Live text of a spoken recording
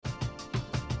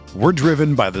We're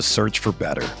driven by the search for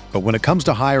better. But when it comes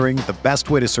to hiring, the best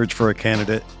way to search for a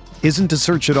candidate isn't to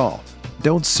search at all.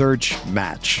 Don't search,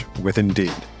 match with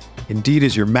Indeed. Indeed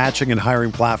is your matching and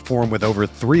hiring platform with over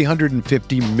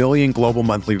 350 million global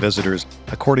monthly visitors,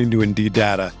 according to Indeed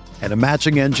data, and a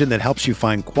matching engine that helps you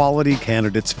find quality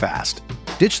candidates fast.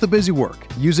 Ditch the busy work.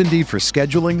 Use Indeed for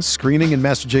scheduling, screening, and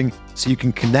messaging so you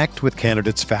can connect with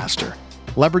candidates faster.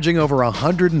 Leveraging over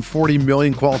 140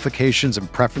 million qualifications and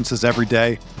preferences every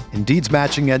day, Indeed's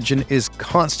matching engine is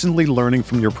constantly learning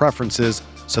from your preferences,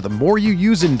 so the more you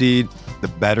use Indeed, the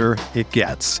better it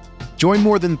gets. Join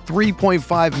more than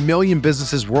 3.5 million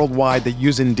businesses worldwide that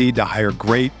use Indeed to hire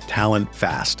great talent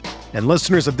fast. And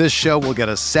listeners of this show will get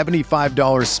a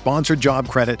 $75 sponsored job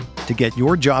credit to get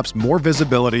your jobs more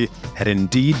visibility at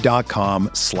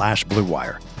Indeed.com/Blue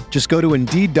Wire. Just go to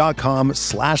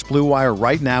Indeed.com/Blue Wire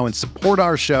right now and support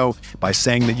our show by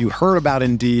saying that you heard about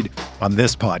Indeed on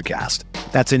this podcast.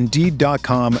 That's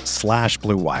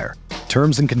Indeed.com/Blue Wire.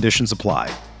 Terms and conditions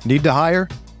apply. Need to hire?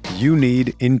 You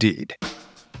need Indeed.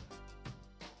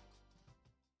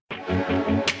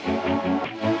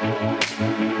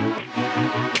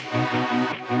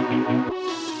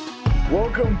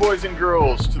 Welcome, boys and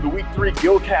girls, to the Week 3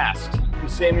 Gilcast. I'm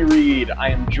Sammy Reed. I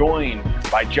am joined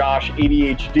by Josh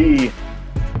ADHD.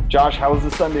 Josh, how was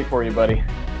the Sunday for you, buddy?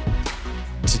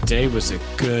 Today was a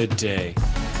good day.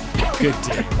 Good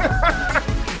day.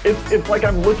 It's like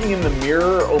I'm looking in the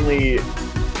mirror, only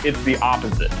it's the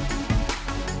opposite.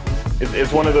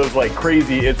 It's one of those like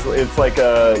crazy. It's like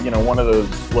one of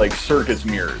those like circus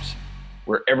mirrors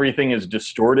where everything is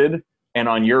distorted, and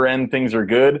on your end things are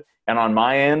good, and on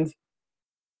my end,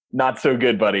 not so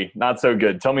good, buddy. Not so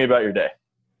good. Tell me about your day.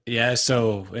 Yeah,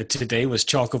 so today was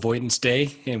chalk avoidance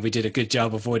day, and we did a good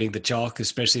job avoiding the chalk,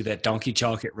 especially that donkey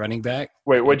chalk at running back.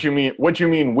 Wait, what you mean? What you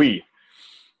mean we?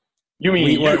 You mean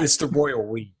you? Well, it's the royal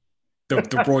we.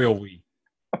 The royal we.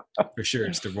 For sure,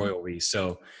 it's the royal we.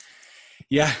 So,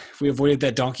 yeah, we avoided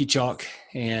that donkey chalk,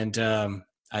 and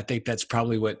I think that's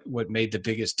probably what made the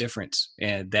biggest difference.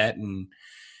 And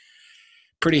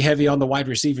pretty heavy on the wide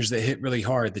receivers that hit really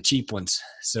hard, the cheap ones.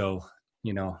 So,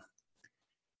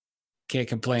 can't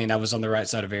complain. I was on the right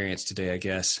side of variance today, I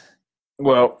guess.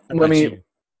 Well, let me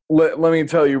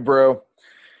tell you, bro.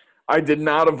 I did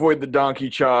not avoid the donkey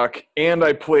chalk, and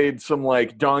I played some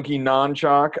like donkey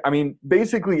non-chalk. I mean,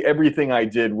 basically everything I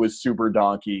did was super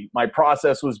donkey. My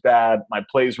process was bad. My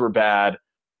plays were bad.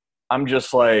 I'm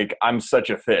just like, I'm such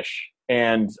a fish.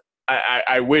 And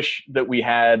I wish that we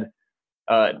had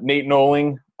Nate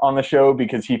Noling on the show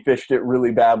because he fished it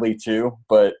really badly too.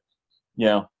 But,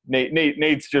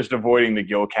 Nate's just avoiding the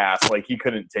Gilcast. Like, he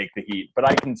couldn't take the heat. But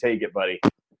I can take it, buddy.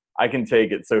 I can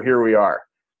take it. So here we are.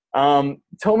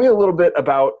 Tell me a little bit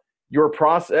about your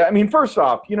process. I mean, first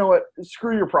off, you know what?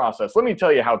 Screw your process. Let me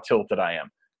tell you how tilted I am.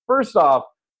 First off,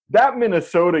 that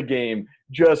Minnesota game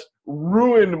just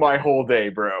ruined my whole day,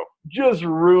 bro. Just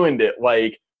ruined it.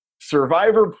 Like,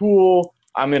 survivor pool,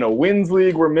 I'm in a wins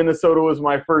league where Minnesota was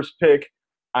my first pick.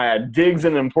 I had Diggs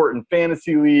in an important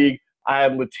fantasy league. I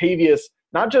had Latavius,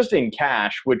 not just in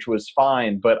cash, which was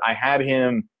fine, but I had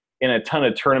him in a ton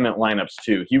of tournament lineups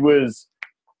too.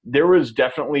 There was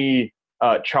definitely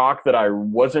chalk that I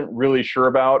wasn't really sure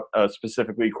about,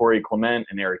 specifically Corey Clement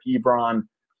and Eric Ebron,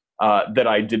 that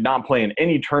I did not play in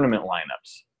any tournament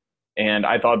lineups. And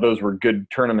I thought those were good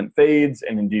tournament fades,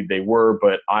 and indeed they were,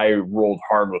 but I rolled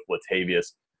hard with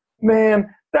Latavius.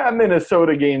 Man, that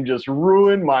Minnesota game just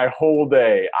ruined my whole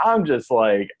day. I'm just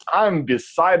like, I'm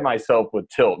beside myself with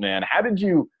tilt, man. How did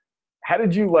you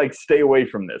like stay away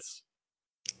from this?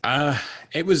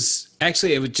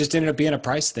 It just ended up being a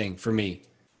price thing for me.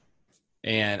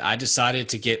 And I decided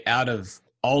to get out of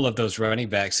all of those running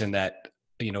backs in that,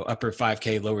 upper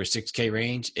 5K, lower 6K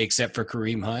range, except for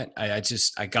Kareem Hunt. I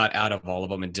got out of all of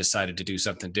them and decided to do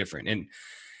something different. And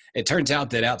it turns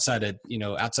out that outside of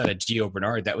Gio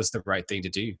Bernard, that was the right thing to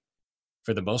do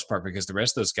for the most part, because the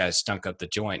rest of those guys stunk up the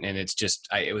joint. And it's just,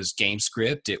 it was game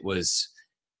script.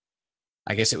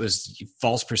 I guess it was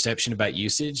false perception about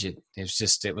usage. It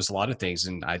was a lot of things.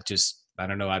 And I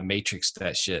don't know. I matrixed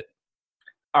that shit.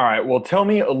 All right. Well, tell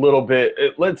me a little bit.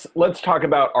 Let's talk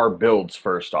about our builds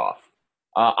first off.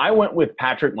 I went with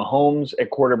Patrick Mahomes at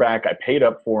quarterback. I paid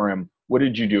up for him. What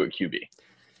did you do at QB?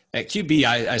 At QB,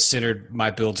 I centered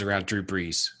my builds around Drew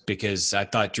Brees because I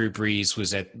thought Drew Brees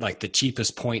was at like the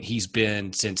cheapest point he's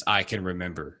been since I can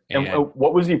remember. And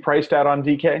what was he priced at on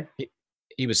DK?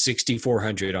 He was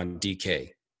 6,400 on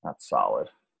DK. That's solid.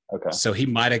 Okay. So he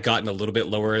might have gotten a little bit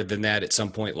lower than that at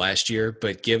some point last year,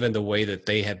 but given the way that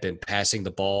they have been passing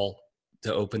the ball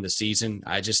to open the season,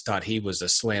 I just thought he was a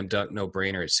slam dunk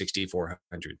no-brainer at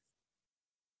 6,400.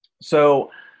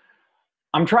 So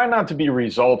I'm trying not to be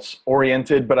results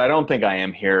oriented, but I don't think I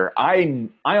am here. I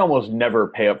almost never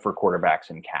pay up for quarterbacks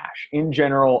in cash. In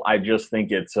general, I just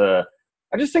think it's a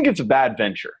bad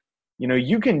venture.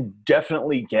 You can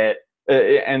definitely get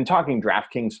and talking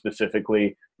DraftKings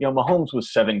specifically, Mahomes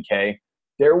was 7K.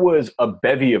 There was a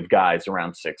bevy of guys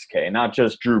around 6K, not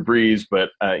just Drew Brees, but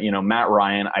Matt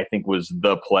Ryan I think was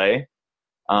the play.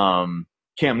 Cam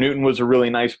Newton was a really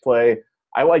nice play.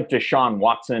 I like Deshaun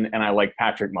Watson and I like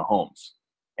Patrick Mahomes.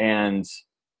 And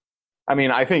I mean,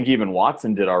 I think even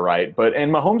Watson did all right,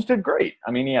 and Mahomes did great.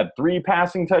 I mean, he had 3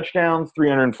 passing touchdowns,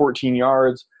 314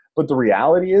 yards. But the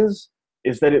reality is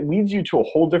that it leads you to a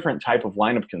whole different type of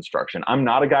lineup construction. I'm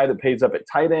not a guy that pays up at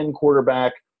tight end,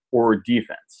 quarterback, or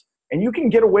defense. And you can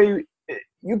get away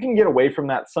from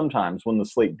that sometimes when the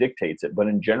slate dictates it. But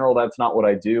in general, that's not what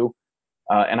I do.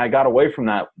 And I got away from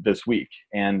that this week.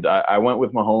 And I went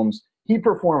with Mahomes. He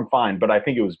performed fine, but I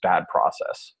think it was bad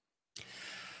process.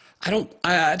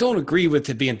 I don't agree with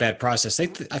it being bad process. I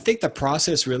think the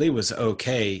process really was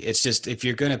okay. It's just if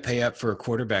you're going to pay up for a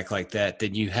quarterback like that,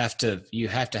 then you have to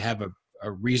have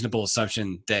a reasonable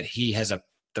assumption that he has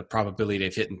the probability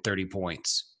of hitting 30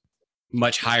 points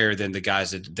much higher than the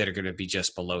guys that are going to be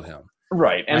just below him.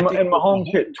 Right. And Mahomes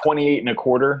hit 28 and a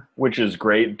quarter, which is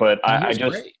great. But I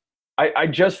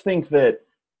just think that,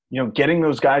 getting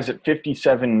those guys at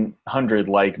 5,700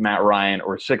 like Matt Ryan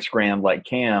or $6,000 like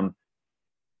Cam,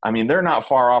 I mean, they're not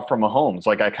far off from Mahomes.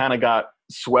 Like, I kind of got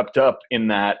swept up in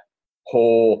that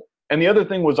whole – and the other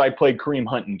thing was I played Kareem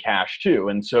Hunt in cash too.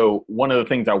 And so one of the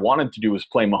things I wanted to do was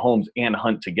play Mahomes and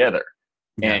Hunt together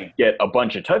and get a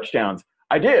bunch of touchdowns.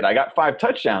 I did. I got 5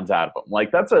 touchdowns out of them.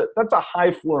 Like, that's a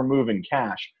high floor move in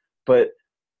cash. But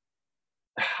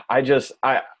I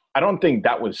don't think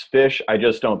that was fish. I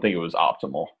just don't think it was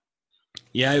optimal.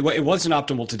 Yeah, it wasn't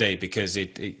optimal today because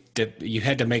you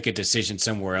had to make a decision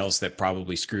somewhere else that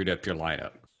probably screwed up your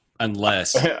lineup.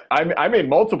 Unless I made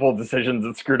multiple decisions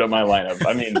that screwed up my lineup.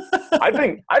 I mean, I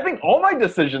think all my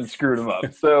decisions screwed them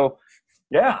up. So,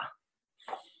 yeah,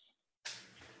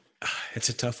 it's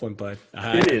a tough one, bud.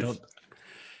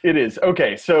 It is.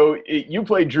 Okay, so you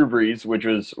played Drew Brees, which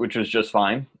was just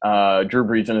fine. Drew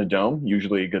Brees in a dome,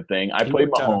 usually a good thing. I played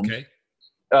Mahomes. Okay.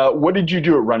 What did you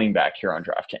do at running back here on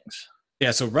DraftKings? Yeah,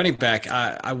 so running back,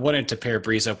 I wanted to pair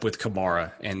Brees up with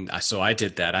Kamara, and so I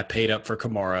did that. I paid up for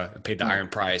Kamara, I paid the iron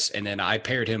price, and then I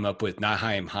paired him up with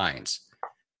Nyheim Hines.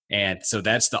 And so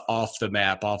that's the off the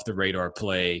map, off the radar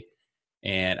play.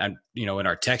 And I'm, in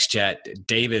our text chat,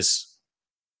 Davis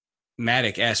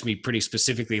Maddock asked me pretty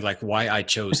specifically, like, why I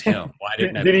chose him. Why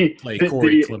didn't I play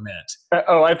Corey Clement?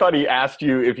 Oh, I thought he asked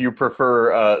you if you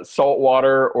prefer salt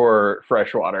water or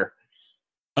fresh water.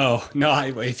 Oh, no,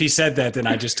 if he said that, then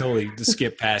I just totally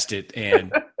skipped past it.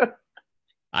 And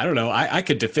I don't know. I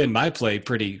could defend my play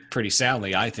pretty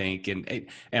soundly, I think, and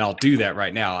I'll do that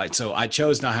right now. So I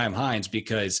chose Nyheim Hines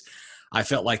because I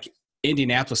felt like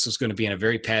Indianapolis was going to be in a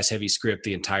very pass-heavy script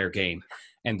the entire game.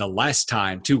 And the last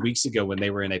time, 2 weeks ago, when they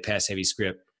were in a pass-heavy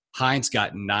script, Hines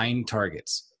got 9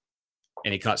 targets,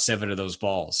 and he caught 7 of those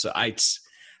balls. So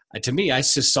to me, I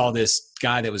just saw this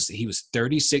guy he was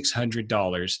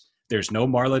 $3,600. There's no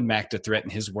Marlon Mack to threaten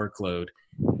his workload.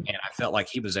 And I felt like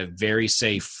he was a very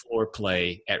safe floor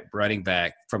play at running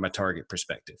back from a target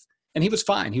perspective. And he was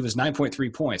fine. He was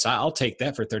 9.3 points. I'll take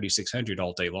that for 3,600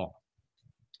 all day long.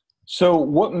 So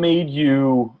what made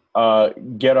you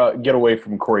get away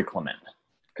from Corey Clement?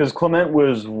 Because Clement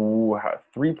was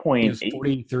 3.8. He was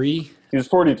 43. He was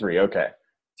 43. Okay.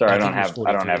 Sorry, I don't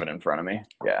have it in front of me.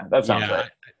 Yeah, that sounds right.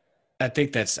 I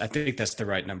think that's the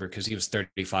right number because he was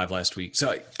 35 last week.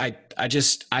 So I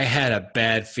had a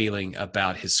bad feeling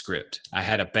about his script. I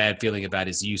had a bad feeling about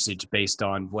his usage based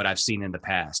on what I've seen in the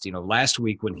past. Last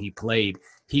week when he played,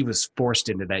 he was forced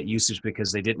into that usage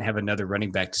because they didn't have another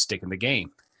running back to stick in the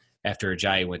game after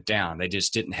Ajayi went down. They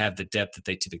just didn't have the depth that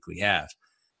they typically have.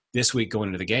 This week going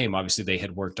into the game, obviously they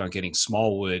had worked on getting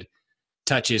Smallwood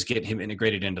touches, getting him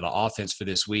integrated into the offense for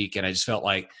this week. And I just felt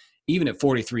like even at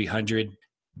 4,300,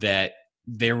 that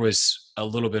there was a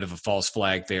little bit of a false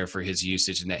flag there for his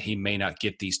usage and that he may not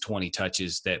get these 20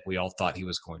 touches that we all thought he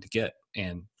was going to get.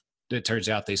 And it turns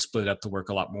out they split up to work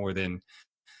a lot more than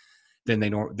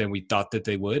we thought that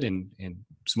they would. And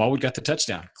Smallwood got the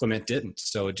touchdown. Clement didn't.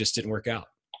 So it just didn't work out.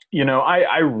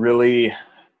 I really,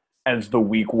 as the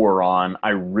week wore on, I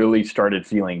really started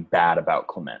feeling bad about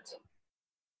Clement.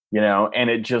 And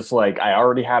it just I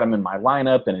already had him in my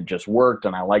lineup and it just worked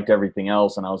and I liked everything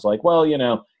else. And I was like, well,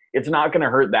 it's not going to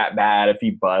hurt that bad if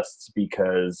he busts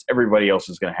because everybody else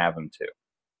is going to have him too.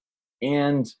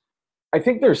 And I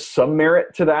think there's some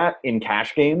merit to that in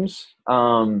cash games.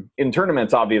 In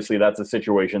tournaments, obviously, that's a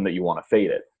situation that you want to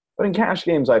fade it. But in cash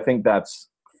games, I think that's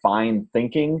fine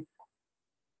thinking.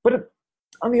 But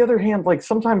on the other hand, like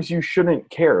sometimes you shouldn't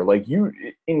care. Like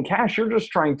in cash, you're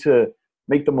just trying to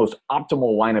make the most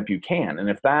optimal lineup you can. And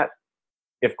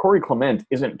if Corey Clement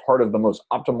isn't part of the most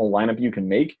optimal lineup you can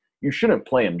make, you shouldn't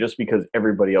play him just because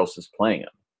everybody else is playing him.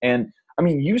 And I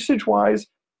mean, usage-wise,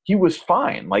 he was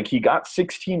fine. Like he got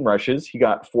 16 rushes, he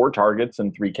got 4 targets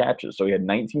and 3 catches. So he had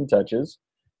 19 touches.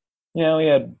 He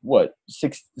had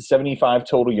 75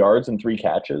 total yards and 3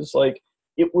 catches. Like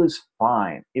it was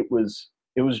fine. It was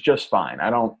just fine.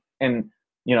 I'm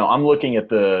looking at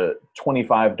the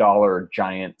 $25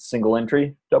 giant single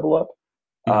entry double up.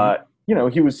 Mm-hmm.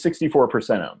 He was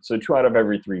 64% owned. So 2 out of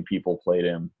every 3 people played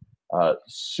him.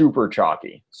 Super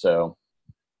chalky. So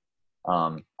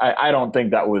I don't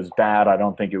think that was bad. I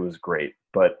don't think it was great,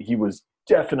 but he was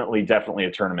definitely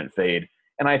a tournament fade.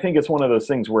 And I think it's one of those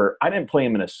things where I didn't play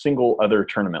him in a single other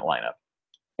tournament lineup.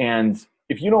 And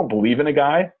if you don't believe in a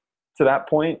guy to that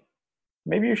point,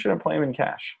 maybe you shouldn't play him in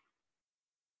cash.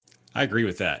 I agree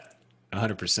with that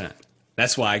 100%.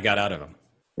 That's why I got out of him.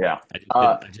 Yeah.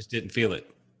 I just didn't feel it.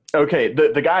 Okay.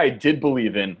 The guy I did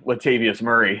believe in, Latavius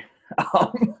Murray.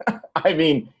 I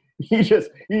mean, he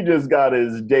just got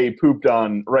his day pooped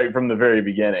on right from the very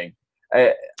beginning.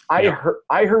 I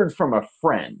heard from a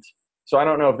friend, so I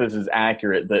don't know if this is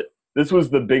accurate, that this was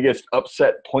the biggest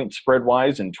upset point spread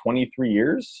wise in 23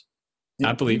 years.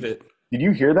 I believe it. Did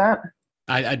you hear that?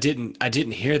 I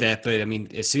didn't hear that, but I mean,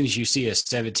 as soon as you see a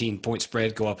 17-point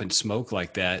spread go up in smoke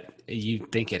like that, you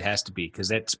think it has to be, because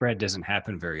that spread doesn't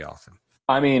happen very often.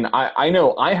 I mean, I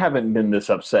know I haven't been this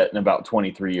upset in about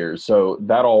 23 years, so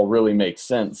that all really makes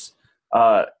sense.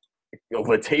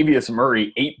 Latavius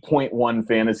Murray, 8.1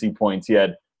 fantasy points. He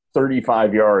had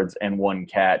 35 yards and 1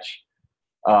 catch.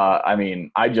 I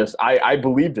mean, I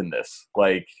believed in this.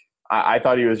 Like, I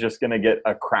thought he was just going to get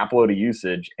a crap load of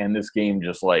usage, and this game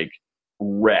just, like,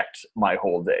 wrecked my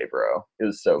whole day, bro. It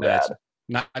was so bad.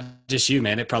 Not just you,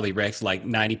 man. It probably wrecked, like,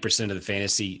 90% of the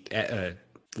fantasy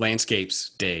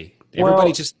landscapes day.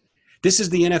 Everybody this is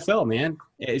the NFL, man.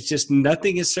 It's just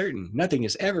nothing is certain. Nothing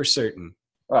is ever certain.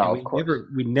 Well, of course.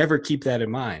 We never keep that in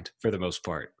mind for the most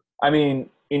part. I mean,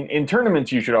 in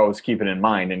tournaments, you should always keep it in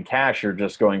mind. In cash, you're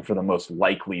just going for the most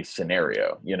likely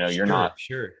scenario. You're not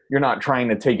trying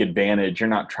to take advantage. You're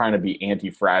not trying to be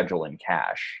anti-fragile in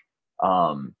cash.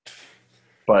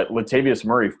 But Latavius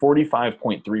Murray,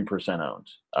 45.3% owned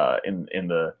in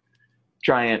the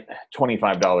giant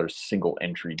 $25 single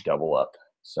entry double up.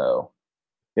 So,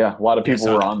 yeah, a lot of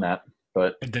people were on that.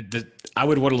 But I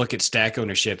would want to look at stack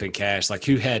ownership in cash. Like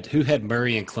who had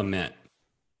Murray and Clement?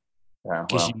 Yeah,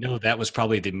 because that was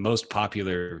probably the most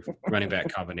popular running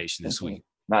back combination this week.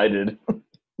 I did.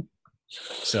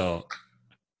 So,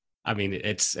 I mean,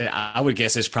 I would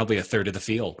guess it's probably a third of the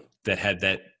field that had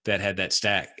that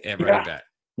stack at running back.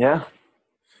 Yeah.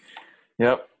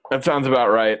 Yep. That sounds about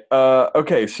right.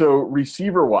 Okay, so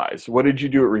receiver-wise, what did you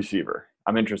do at receiver?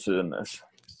 I'm interested in this.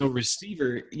 So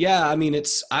receiver, yeah, I mean,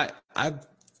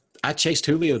 I chased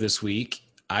Julio this week.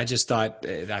 I just thought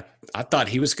I thought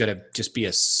he was going to just be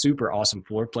a super awesome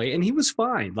floor play, and he was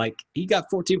fine. Like he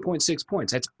got 14.6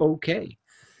 points. That's okay.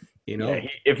 Yeah,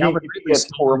 if he gets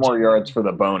 4 more yards for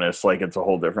the bonus, like it's a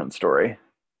whole different story.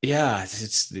 Yeah,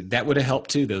 that would have helped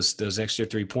too. Those extra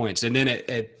 3 points, and then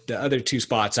at the other 2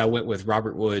 spots, I went with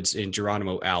Robert Woods and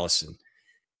Geronimo Allison,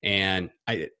 and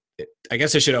I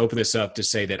guess I should open this up to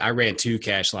say that I ran 2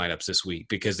 cash lineups this week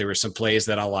because there were some plays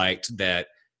that I liked that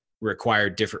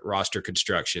required different roster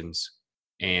constructions.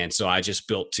 And so I just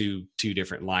built two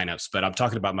different lineups, but I'm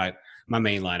talking about my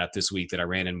main lineup this week that I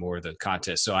ran in more of the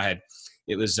contest. So I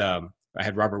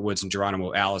had Robert Woods and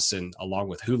Geronimo Allison along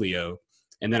with Julio.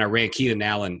 And then I ran Keenan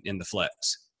Allen in the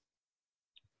flex.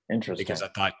 Interesting. Because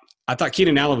I thought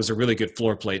Keenan Allen was a really good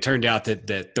floor play. It turned out that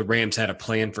the Rams had a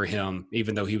plan for him,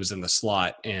 even though he was in the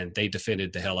slot, and they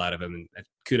defended the hell out of him. And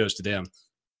kudos to them.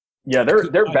 Yeah,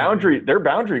 their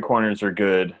boundary corners are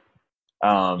good.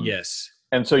 Yes.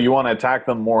 And so you want to attack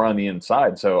them more on the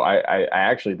inside. So I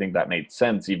actually think that made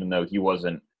sense, even though he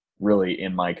wasn't really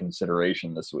in my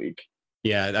consideration this week.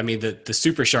 Yeah, I mean, the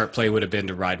super sharp play would have been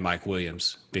to ride Mike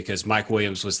Williams, because Mike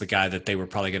Williams was the guy that they were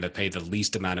probably going to pay the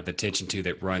least amount of attention to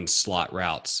that runs slot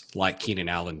routes like Keenan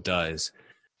Allen does.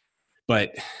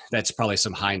 But that's probably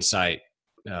some hindsight,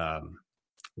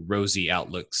 rosy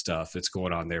outlook stuff that's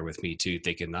going on there with me too,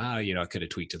 thinking, I could have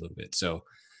tweaked a little bit. So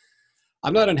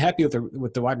I'm not unhappy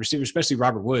with the wide receiver, especially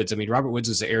Robert Woods. I mean, Robert Woods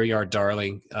was an air yard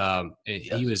darling.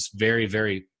 He was very,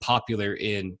 very popular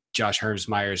in Josh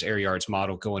Hermsmeyer's air yards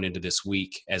model going into this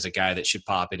week as a guy that should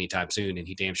pop anytime soon, and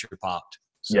he damn sure popped.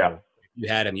 So if you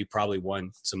had him, you probably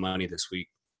won some money this week.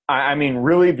 I mean,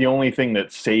 really the only thing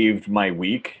that saved my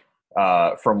week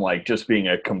from like just being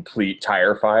a complete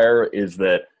tire fire is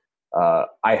that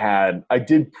I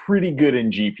did pretty good in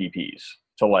GPPs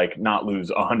to like not lose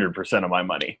 100% of my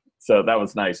money. So that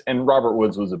was nice. And Robert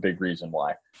Woods was a big reason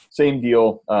why. Same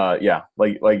deal.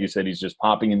 Like you said, he's just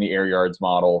popping in the air yards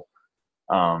model.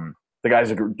 The guy's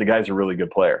a really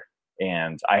good player.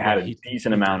 And I had a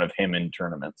decent amount of him in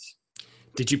tournaments.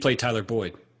 Did you play Tyler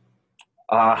Boyd?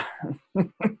 No,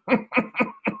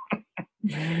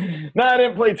 I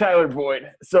didn't play Tyler Boyd.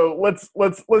 So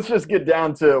let's just get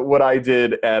down to what I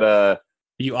did at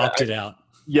You opted out.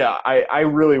 Yeah, I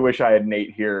really wish I had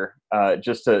Nate here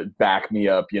just to back me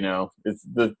up, It's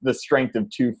the strength of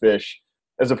two fish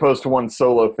as opposed to one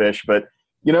solo fish. But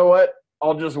you know what?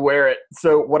 I'll just wear it.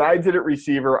 So what I did at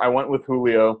receiver, I went with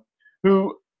Julio,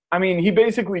 who, I mean, he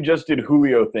basically just did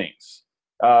Julio things.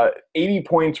 80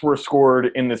 points were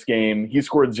scored in this game. He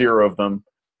scored 0 of them.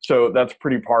 So that's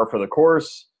pretty par for the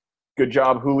course. Good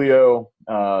job, Julio.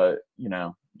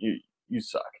 You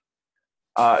suck.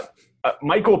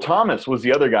 Michael Thomas was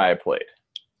the other guy I played.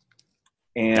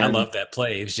 And I love that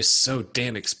play. It was just so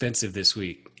damn expensive this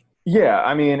week. Yeah,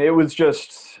 I mean, it was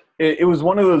just it was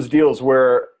one of those deals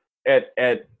where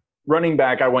at running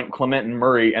back I went Clement and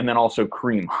Murray and then also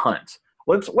Kareem Hunt.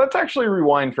 Let's actually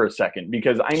rewind for a second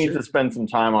because I need to spend some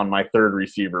time on my third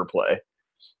receiver play.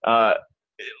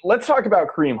 Let's talk about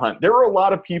Kareem Hunt. There were a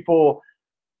lot of people.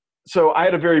 So I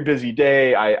had a very busy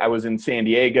day. I was in San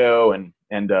Diego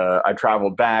and I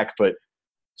traveled back, but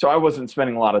so I wasn't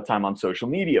spending a lot of time on social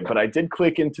media, but I did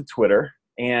click into Twitter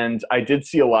and I did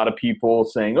see a lot of people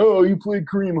saying, "Oh, you played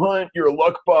Kareem Hunt, you're a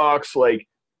luck box. Like,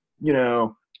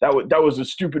 that was a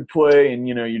stupid play. And,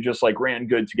 you just like ran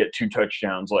good to get 2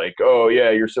 touchdowns. Like, oh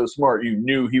yeah, you're so smart. You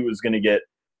knew he was going to get,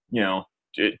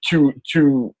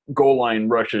 two goal line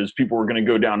rushes. People were going to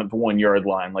go down at the 1 yard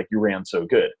line. Like you ran so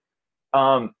good."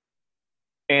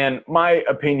 And my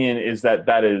opinion is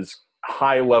that is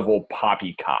high level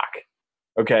poppycock.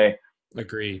 Okay.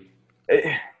 Agree.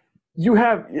 You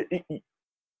have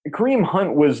Kareem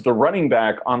Hunt was the running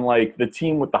back on like the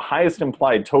team with the highest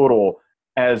implied total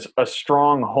as a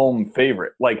strong home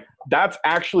favorite. Like that's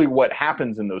actually what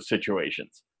happens in those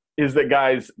situations is that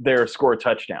guys there score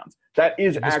touchdowns. That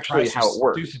is actually how it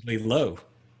works. Stupidly low.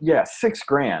 Yeah.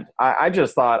 $6,000. I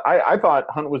just thought, I thought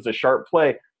Hunt was a sharp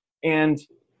play. And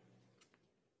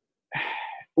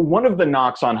one of the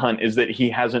knocks on Hunt is that he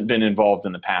hasn't been involved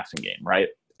in the passing game, right?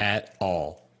 At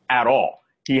all.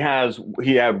 He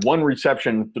had 1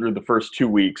 reception through the first 2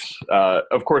 weeks.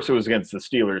 Of course, it was against the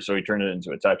Steelers, so he turned it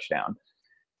into a touchdown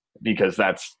because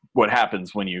that's what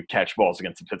happens when you catch balls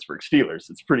against the Pittsburgh Steelers.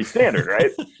 It's pretty standard, right?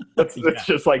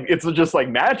 It's just like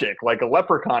magic. Like a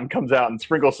leprechaun comes out and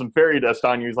sprinkles some fairy dust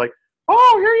on you. He's like,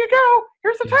 "Oh, here you go.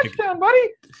 Here's a touchdown, buddy."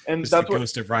 And that's the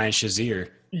ghost of Ryan Shazier.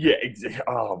 Yeah.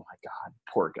 Oh my God,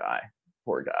 poor guy.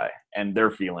 And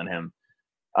they're feeling him.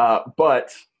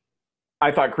 But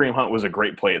I thought Kareem Hunt was a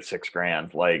great play at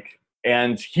 $6,000.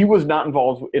 And he was not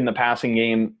involved in the passing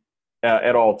game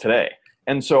at all today.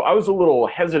 And so I was a little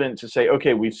hesitant to say,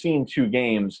 okay, we've seen 2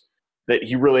 games that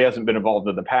he really hasn't been involved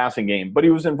in the passing game, but he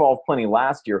was involved plenty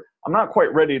last year. I'm not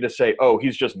quite ready to say, oh,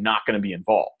 he's just not going to be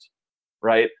involved.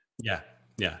 Right? Yeah.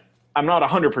 I'm not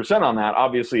 100% on that.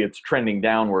 Obviously, it's trending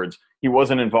downwards. He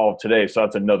wasn't involved today, so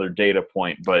that's another data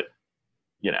point. But,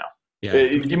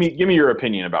 give me your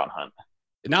opinion about Hunt.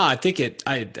 No, I think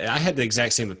I had the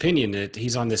exact same opinion that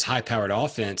he's on this high-powered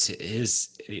offense. His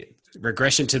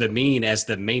regression to the mean as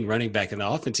the main running back in the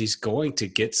offense, he's going to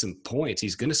get some points.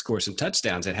 He's going to score some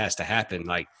touchdowns. It has to happen.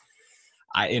 I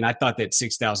thought that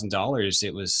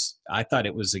 $6,000. I thought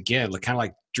it was again kind of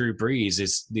like Drew Brees.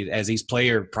 As these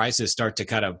player prices start to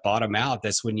kind of bottom out,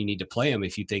 that's when you need to play them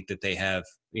if you think that they have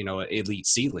an elite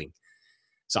ceiling.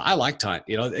 So I liked Hunt.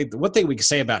 One thing we can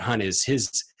say about Hunt is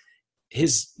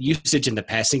his usage in the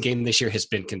passing game this year has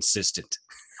been consistent.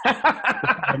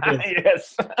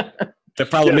 Yes. The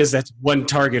problem is that's 1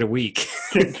 target a week.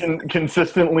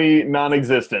 Consistently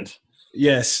non-existent.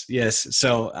 Yes.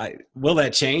 So will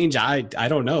that change? I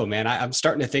don't know, man. I'm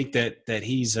starting to think that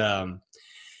he's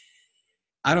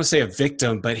I don't say a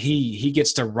victim, but he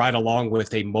gets to ride along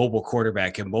with a mobile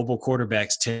quarterback, and mobile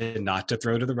quarterbacks tend not to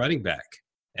throw to the running back.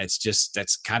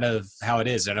 That's kind of how it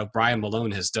is. I know Brian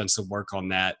Malone has done some work on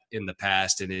that in the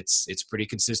past, and it's pretty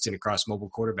consistent across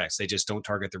mobile quarterbacks. They just don't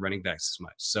target the running backs as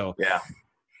much. So yeah.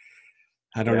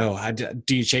 I don't know.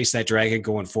 Do you chase that dragon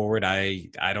going forward? I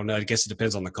don't know. I guess it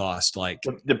depends on the cost. Like,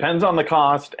 It depends on the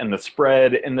cost and the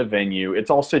spread and the venue. It's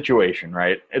all situation,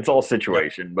 right? It's all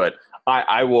situation. Yep. But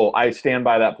I stand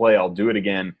by that play. I'll do it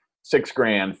again.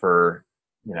 $6,000 for,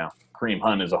 Kareem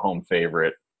Hunt is a home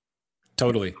favorite.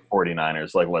 Totally.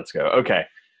 49ers. Like, let's go. Okay.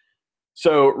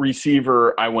 So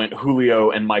receiver, I went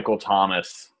Julio and Michael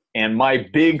Thomas. And my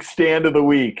big stand of the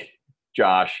week,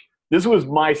 Josh, this was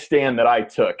my stand that I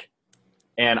took.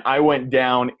 And I went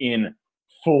down in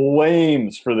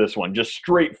flames for this one, just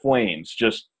straight flames.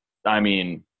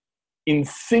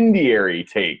 Incendiary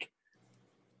take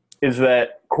is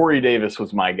that Corey Davis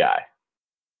was my guy.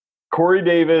 Corey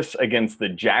Davis against the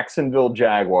Jacksonville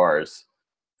Jaguars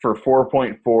for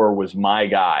 4.4 was my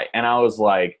guy. And I was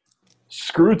like,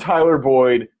 screw Tyler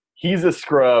Boyd. He's a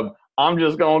scrub. I'm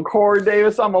just going Corey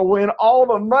Davis. I'm going to win all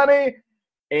the money.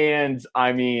 And,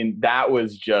 that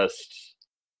was just –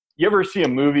 you ever see a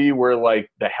movie where,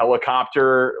 like, the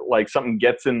helicopter, like, something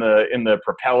gets in the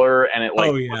propeller and it,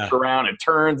 like, flips around and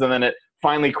turns and then it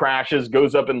finally crashes,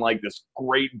 goes up in, like, this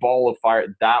great ball of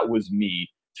fire? That was me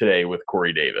today with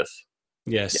Corey Davis.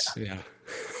 Yes. Yeah.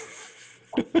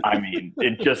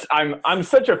 I'm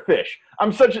such a fish.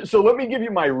 So let me give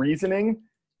you my reasoning,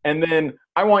 and then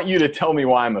I want you to tell me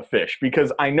why I'm a fish,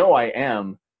 because I know I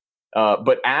am.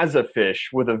 But as a fish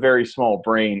with a very small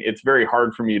brain, it's very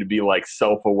hard for me to be like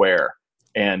self-aware.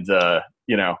 And,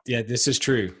 Yeah, this is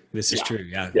true. This is true.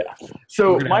 Yeah. Yeah.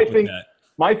 So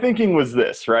my thinking was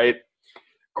this, right?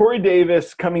 Corey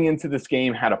Davis coming into this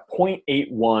game had a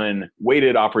 0.81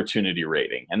 weighted opportunity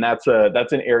rating. And that's an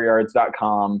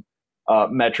airyards.com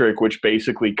metric, which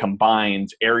basically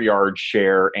combines air yard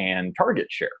share and target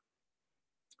share.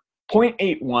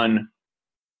 0.81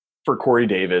 for Corey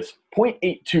Davis,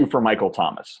 0.82 for Michael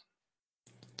Thomas.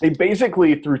 They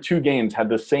basically, through 2 games, had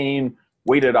the same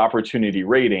weighted opportunity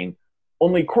rating,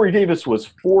 only Corey Davis was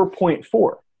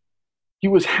 4.4. He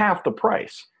was half the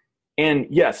price. And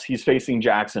yes, he's facing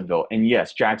Jacksonville. And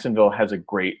yes, Jacksonville has a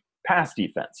great pass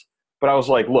defense. But I was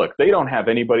like, look, they don't have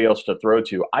anybody else to throw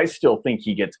to. I still think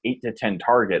he gets 8 to 10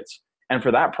 targets. And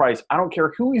for that price, I don't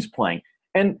care who he's playing.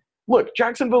 And look,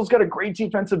 Jacksonville's got a great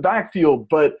defensive backfield,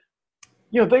 but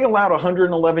they allowed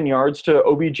 111 yards to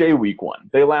OBJ week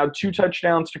 1. They allowed 2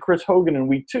 touchdowns to Chris Hogan in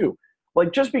week 2.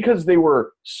 Like, just because they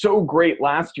were so great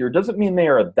last year doesn't mean they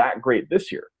are that great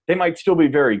this year. They might still be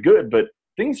very good, but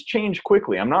things change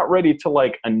quickly. I'm not ready to,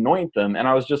 like, anoint them. And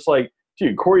I was just like,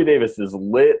 dude, Corey Davis is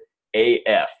lit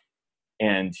AF.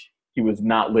 And he was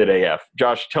not lit AF.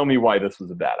 Josh, tell me why this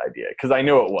was a bad idea, because I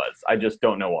know it was. I just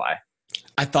don't know why.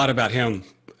 I thought about him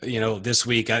this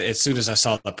week. As soon as I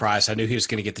saw the price, I knew he was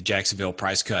going to get the Jacksonville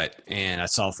price cut, and I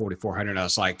saw 4,400. I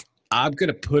was like, I'm going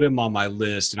to put him on my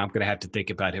list, and I'm going to have to think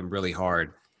about him really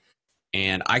hard.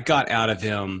 And I got out of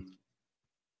him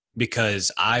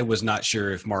because I was not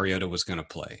sure if Mariota was going to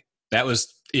play. That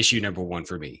was issue number 1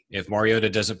 for me. If Mariota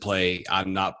doesn't play,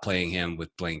 I'm not playing him with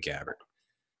Blaine Gabbert.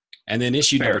 And then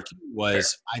issue number 2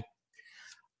 was I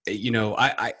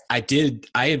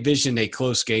envisioned a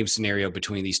close game scenario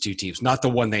between these 2 teams, not the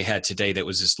one they had today that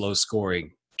was this low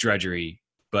scoring drudgery,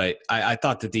 but I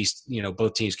thought that these,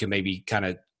 both teams could maybe kind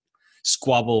of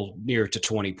squabble near to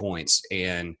 20 points.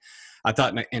 And I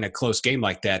thought in a close game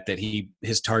like that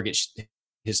his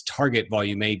target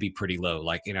volume may be pretty low.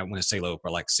 Like, I want to say low,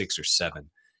 but like 6 or 7.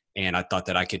 And I thought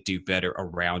that I could do better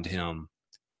around him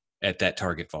at that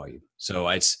target volume. So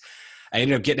I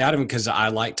ended up getting out of him because I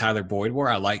liked Tyler Boyd more.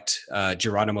 I liked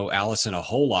Geronimo Allison a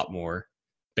whole lot more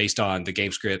based on the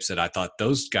game scripts that I thought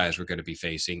those guys were going to be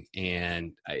facing.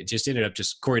 And it just ended up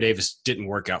Corey Davis didn't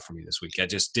work out for me this week. I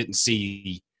just didn't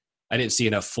see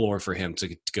enough floor for him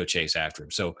to go chase after him.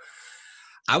 So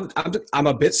I'm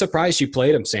a bit surprised you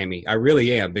played him, Sammy. I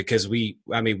really am, because we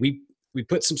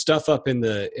put some stuff up in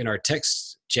our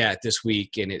text chat this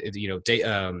week, and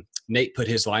Nate put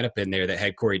his lineup in there that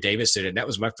had Corey Davis in it. And that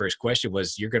was my first question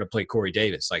was, you're going to play Corey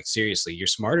Davis? Like, seriously, you're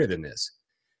smarter than this.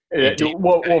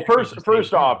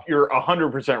 First off, you're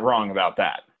 100% wrong about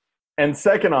that. And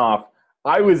second off,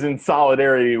 I was in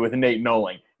solidarity with Nate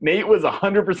Noling. Nate was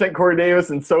 100% Corey Davis,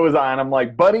 and so was I. And I'm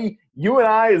like, buddy, you and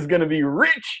I is going to be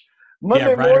rich.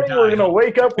 Monday morning, we're going to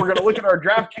wake up, we're going to look at our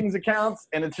DraftKings accounts,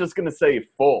 and it's just going to say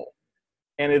full.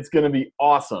 And it's going to be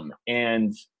awesome.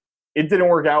 And it didn't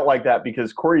work out like that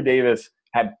because Corey Davis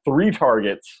had 3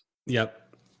 targets.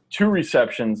 Yep. 2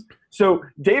 receptions. So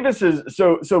Davis is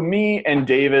so me and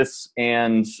Davis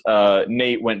and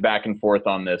Nate went back and forth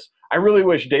on this. I really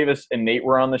wish Davis and Nate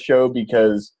were on the show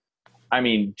because,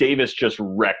 Davis just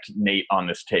wrecked Nate on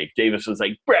this take. Davis was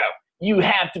like, bro, you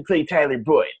have to play Tyler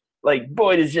Boyd. Like,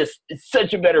 Boyd is just it's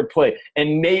such a better play.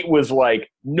 And Nate was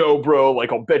like, no, bro,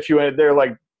 like, I'll bet you – they're,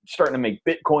 like, starting to make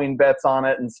Bitcoin bets on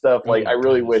it and stuff. Like, I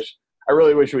really wish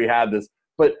we had this.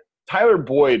 But Tyler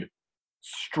Boyd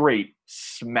straight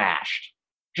smashed.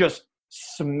 Just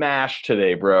smashed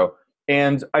today, bro.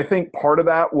 And I think part of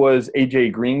that was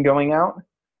AJ Green going out.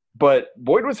 But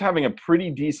Boyd was having a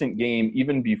pretty decent game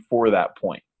even before that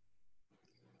point.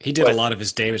 He did a lot of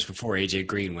his damage before AJ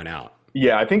Green went out.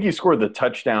 Yeah, I think he scored the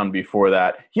touchdown before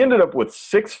that. He ended up with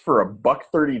 6 for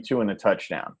 $132 and a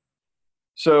touchdown.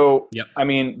 So, yep. I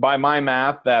mean, by my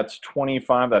math, that's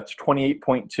 25. That's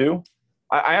 28.2.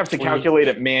 I have to calculate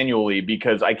it manually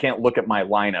because I can't look at my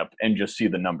lineup and just see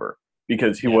the number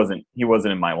because he wasn't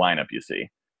in my lineup, you see.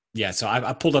 Yeah, so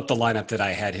I pulled up the lineup that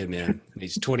I had him in. And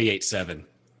he's 28-7.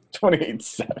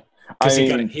 28-7. Because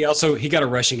he got a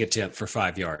rushing attempt for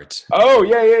 5 yards. Oh,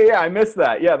 yeah. I missed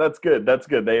that. Yeah, that's good.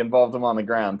 They involved him on the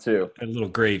ground, too. A little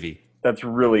gravy. That's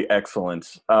really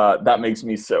excellent. That makes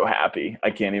me so happy.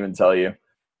 I can't even tell you.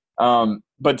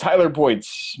 But Tyler Boyd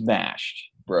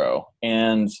smashed, bro.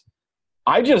 And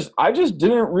I just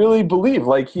didn't really believe,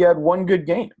 like, he had one good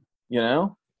game, you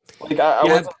know? Like, I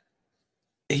wasn't.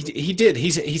 He did.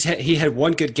 He had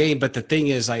one good game, but the thing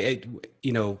is, and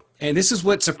this is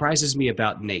what surprises me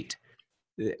about Nate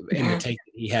and the take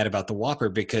that he had about the Whopper,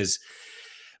 because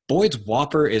Boyd's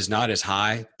Whopper is not as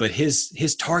high, but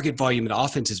his target volume in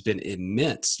offense has been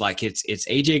immense. Like it's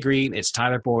AJ Green, it's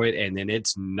Tyler Boyd, and then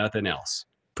it's nothing else,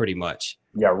 pretty much.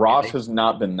 Yeah, Ross has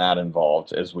not been that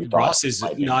involved as we thought. Ross is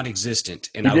non-existent,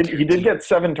 and he did get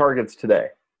 7 targets today.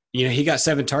 You know, he got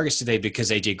 7 targets today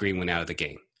because AJ Green went out of the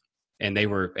game. And they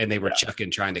were chucking,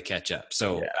 trying to catch up.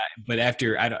 So, but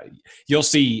you'll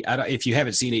see. If you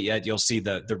haven't seen it yet, you'll see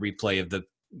the replay of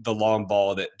the long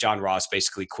ball that John Ross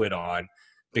basically quit on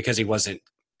because he wasn't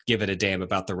giving a damn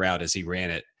about the route as he ran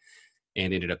it,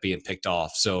 and ended up being picked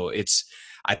off. So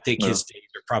I think his days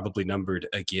are probably numbered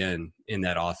again in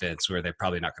that offense where they're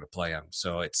probably not going to play him.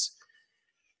 So it's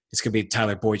going to be a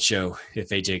Tyler Boyd show if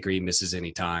AJ Green misses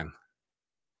any time.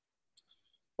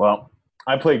 Well,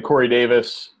 I played Corey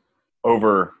Davis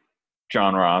over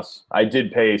John Ross. I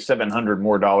did pay $700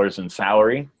 more in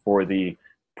salary for the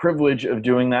privilege of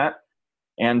doing that.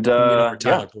 And Tyler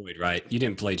Boyd, right? You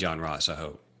didn't play John Ross, I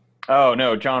hope. Oh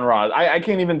no, John Ross. I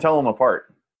can't even tell them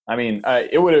apart. I mean,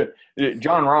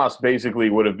 John Ross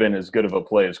basically would have been as good of a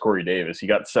play as Corey Davis. He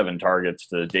got 7 targets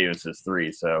to Davis's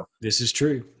 3. So this is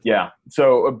true. Yeah.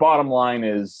 So bottom line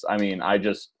is, I mean, I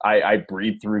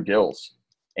breathe through gills,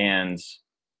 and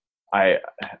I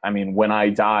mean, when I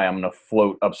die, I'm going to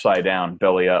float upside down,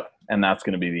 belly up, and that's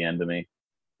going to be the end of me.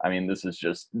 I mean, this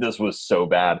was so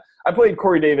bad. I played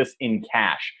Corey Davis in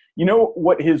cash. You know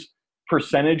what his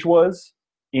percentage was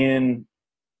in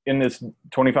this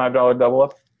 $25 double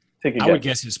up? Take a guess. I would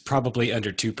guess it's probably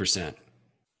under 2%.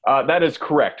 That is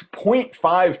correct.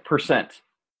 0.5%.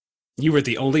 You were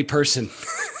the only person.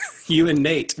 You and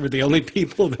Nate were the only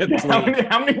people that played.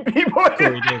 How many people?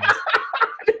 Corey Davis.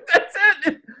 That's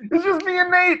it. It's just me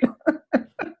and Nate.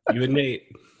 You and Nate.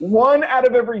 1 out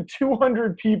of every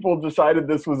 200 people decided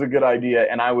this was a good idea,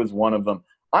 and I was one of them.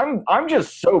 I'm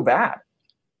just so bad.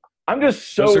 I'm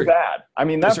just so bad. I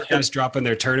mean, those are guys dropping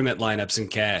their tournament lineups in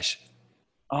cash.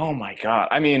 Oh my God!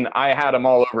 I mean, I had them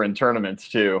all over in tournaments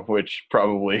too, which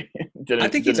probably didn't. I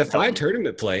think it's a fine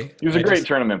tournament play. It was a great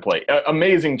tournament play,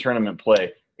 amazing tournament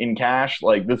play. In cash,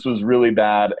 like, this was really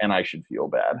bad, and I should feel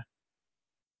bad.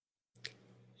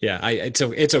 Yeah, it's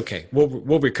okay.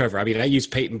 We'll recover. I mean, I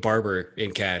used Peyton Barber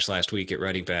in cash last week at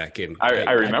running back, and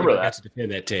I remember that. I had to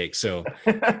defend that take, so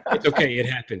it's okay. It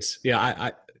happens.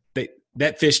 Yeah,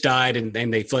 that fish died,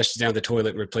 and they flushed it down the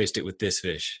toilet and replaced it with this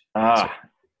fish.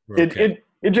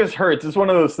 It just hurts. It's one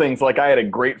of those things. Like, I had a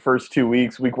great first 2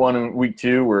 weeks. Week 1 and week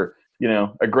 2 were,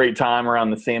 a great time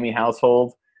around the Sammy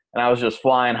household, and I was just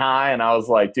flying high. And I was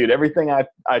like, dude, everything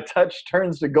I touch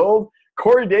turns to gold.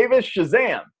 Corey Davis,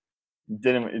 Shazam!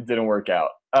 It didn't work out.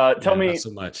 Tell me. Not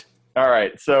so much. All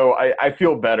right, so I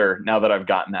feel better now that I've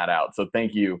gotten that out. So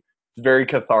thank you. It's very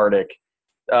cathartic.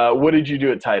 What did you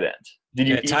do at tight end? Did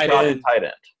you eat tight end?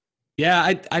 Yeah,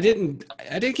 I didn't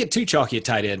get too chalky at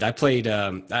tight end. I played.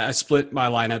 I split my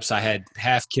lineups. I had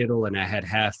half Kittle and I had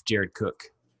half Jared Cook.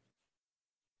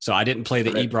 So I didn't play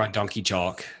the Ebron donkey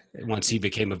chalk once he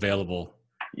became available.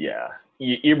 Yeah,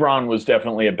 Ebron was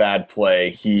definitely a bad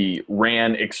play. He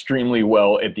ran extremely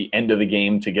well at the end of the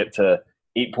game to get to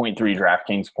 8.3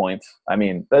 DraftKings points. I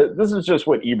mean, this is just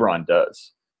what Ebron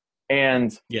does.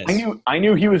 And yes. I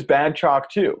knew he was bad chalk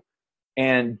too.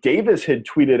 And Davis had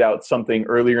tweeted out something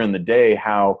earlier in the day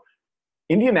how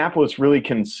Indianapolis really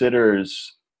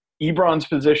considers Ebron's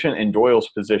position and Doyle's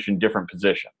position, different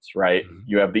positions, right? Mm-hmm.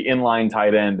 You have the inline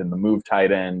tight end and the move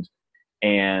tight end,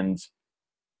 and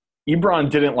Ebron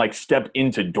didn't like step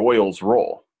into Doyle's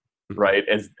role, right,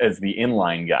 as the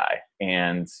inline guy,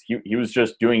 and he was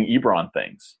just doing Ebron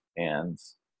things, and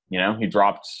he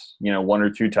dropped 1 or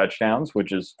 2 touchdowns,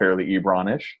 which is fairly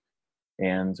Ebronish,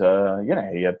 and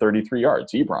he had 33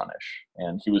 yards, Ebronish,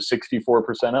 and he was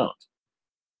 64% owned,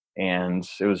 and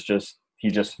it was just he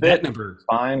just fit that number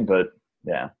fine, but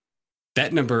yeah,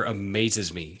 that number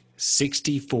amazes me,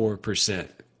 64%.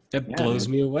 That blows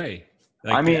me away.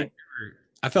 Like,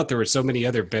 I felt there were so many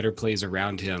other better plays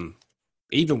around him,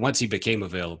 even once he became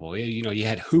available. You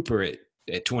had Hooper at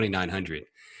 2,900,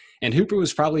 and Hooper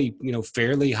was probably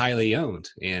fairly highly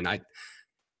owned, and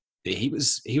he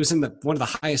was in one of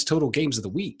the highest total games of the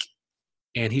week,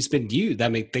 and he's been used. I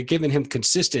mean, they're giving him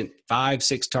consistent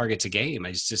 5-6 targets a game.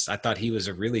 I thought he was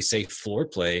a really safe floor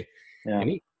play, and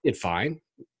he did fine.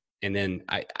 And then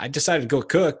I decided to go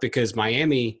Cook because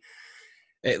Miami,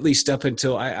 at least up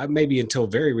until maybe until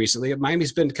very recently,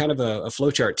 Miami's been kind of a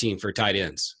flowchart team for tight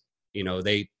ends.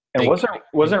 Wasn't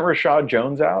Rashad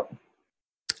Jones out?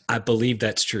 I believe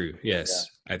that's true. Yes,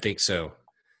 yeah. I think so.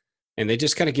 And they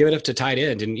just kind of give it up to tight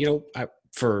end. And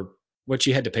for what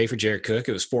you had to pay for Jared Cook,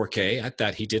 it was $4K. I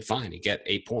thought he did fine. He got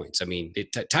 8 points. I mean,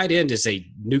 tight end is a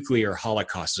nuclear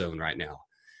holocaust zone right now.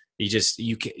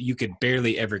 You could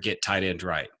barely ever get tight end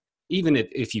right, even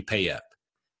if you pay up.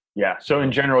 Yeah. So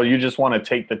in general, you just want to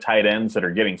take the tight ends that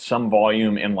are getting some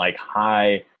volume in like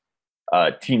high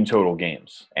team total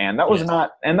games. And that was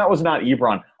not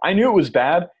Ebron. I knew it was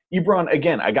bad. Ebron,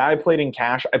 again, a guy I played in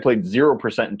cash. I played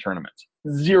 0% in tournaments,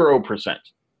 0%.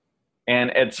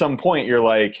 And at some point you're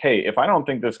like, hey, if I don't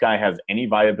think this guy has any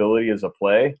viability as a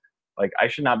play, like I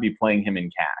should not be playing him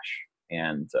in cash.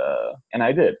 And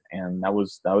I did. And that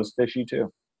was fishy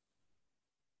too.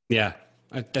 Yeah.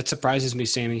 That surprises me,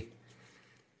 Sammy.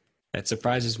 That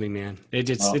surprises me, man.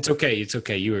 It's okay. It's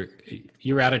okay. You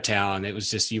were out of town. It was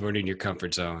just you weren't in your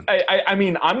comfort zone. I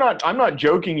mean, I'm not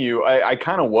joking you. I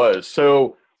kind of was.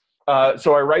 So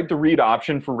I write the read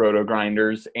option for Roto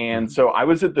Grinders, and so I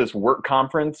was at this work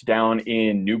conference down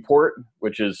in Newport,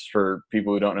 which is, for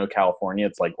people who don't know California,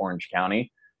 it's like Orange County.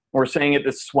 We're staying at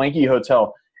this swanky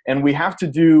hotel, and we have to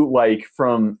do like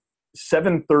from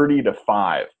 7:30 to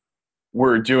 5.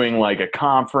 We're doing like a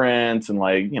conference and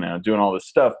like doing all this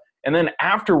stuff. And then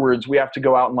afterwards, we have to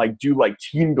go out and like do like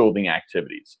team building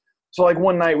activities. So like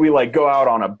one night we like go out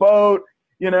on a boat,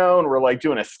 and we're like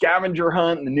doing a scavenger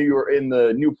hunt in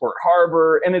the Newport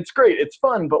Harbor, and it's great, it's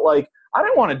fun. But like I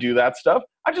didn't want to do that stuff.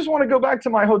 I just want to go back to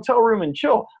my hotel room and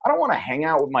chill. I don't want to hang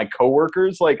out with my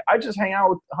coworkers. Like I just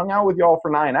hung out with y'all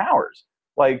for 9 hours.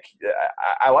 Like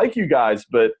I like you guys,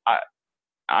 but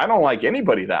I don't like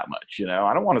anybody that much.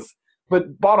 I don't want to.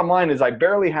 But bottom line is I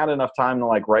barely had enough time to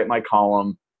like write my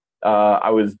column. I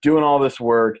was doing all this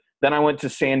work. Then I went to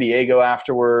San Diego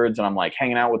afterwards, and I'm like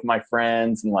hanging out with my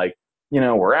friends, and like,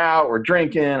 we're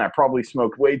drinking. I probably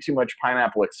smoked way too much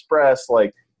Pineapple Express.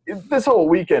 Like this whole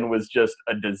weekend was just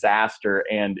a disaster,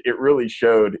 and it really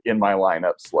showed in my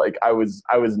lineups. Like I was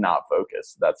not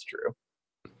focused. That's true.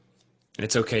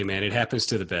 It's okay, man. It happens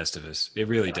to the best of us. It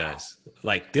really does.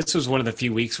 Like this was one of the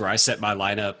few weeks where I set my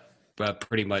lineup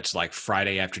pretty much like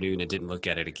Friday afternoon and didn't look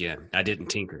at it again. I didn't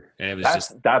tinker. And it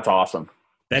was that's awesome.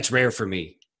 That's rare for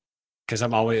me because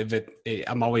I'm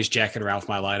always jacking around with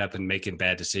my lineup and making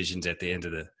bad decisions right at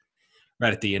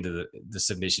the end of the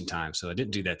submission time. So I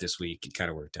didn't do that this week. It kind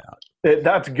of worked out.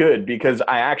 That's good because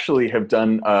I actually have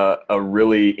done a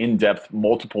really in-depth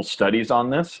multiple studies on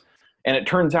this. And it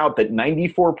turns out that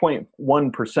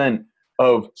 94.1%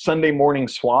 of Sunday morning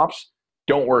swaps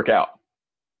don't work out.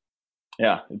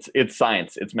 Yeah, it's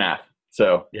science, it's math.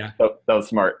 So yeah, that was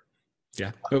smart.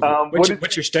 Yeah.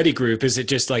 What's your study group? Is it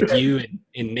just like you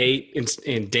and Nate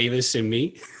and Davis and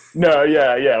me? No,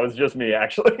 yeah, it was just me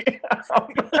actually.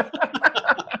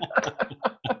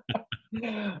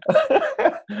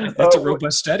 That's a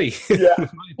robust study. Yeah.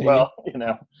 Well,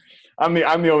 I'm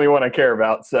the only one I care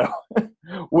about. So,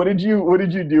 what did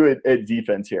you do at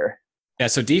defense here? Yeah,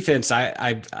 so defense,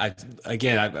 I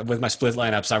with my split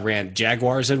lineups, I ran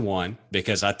Jaguars in one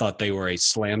because I thought they were a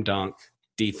slam dunk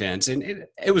defense, and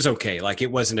it was okay. Like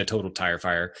it wasn't a total tire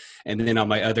fire. And then on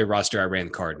my other roster, I ran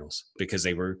the Cardinals because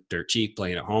they were dirt cheap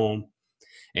playing at home,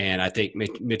 and I think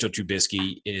Mitchell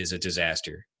Trubisky is a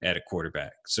disaster at a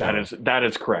quarterback. So that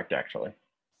is correct, actually.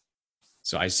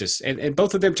 So I just and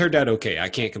both of them turned out okay. I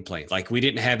can't complain. Like we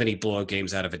didn't have any blowout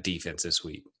games out of a defense this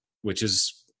week, which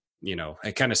is.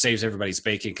 It kind of saves everybody's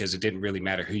bacon because it didn't really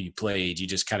matter who you played. You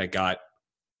just kind of got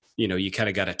you kind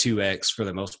of got a 2X for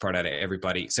the most part out of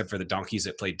everybody except for the Donkeys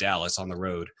that played Dallas on the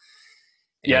road.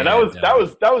 Yeah,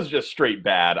 that was just straight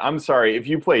bad. I'm sorry if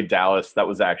you played Dallas, that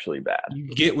was actually bad.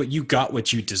 You got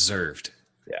what you deserved.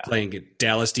 Yeah, playing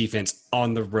Dallas defense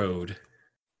on the road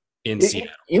in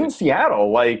Seattle. In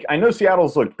Seattle, like I know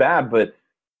Seattle's looked bad, but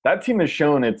that team has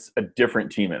shown it's a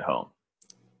different team at home.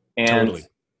 And totally.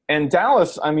 And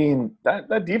Dallas, I mean,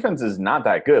 that defense is not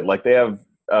that good. Like they have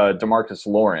DeMarcus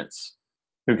Lawrence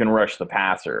who can rush the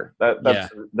passer.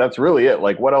 That's really it.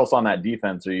 Like what else on that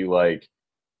defense are you like?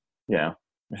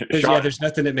 There's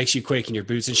nothing that makes you quake in your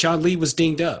boots. And Sean Lee was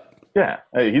dinged up. Yeah,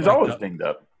 he's always dinged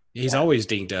up. He's always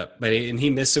dinged up, and he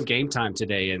missed some game time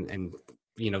today. And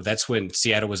that's when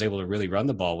Seattle was able to really run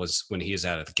the ball was when he is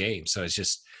out of the game. So it's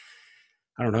just,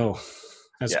 I don't know.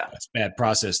 That's a bad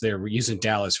process there. We're using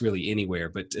Dallas really anywhere,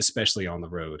 but especially on the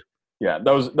road. Yeah,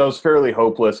 that was fairly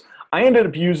hopeless. I ended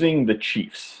up using the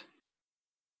Chiefs.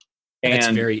 And that's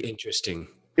very interesting.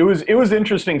 It was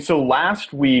interesting. So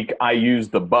last week I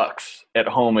used the Bucks at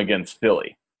home against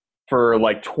Philly for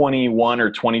like 21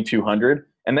 or 2,200,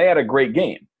 and they had a great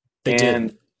game. They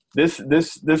did.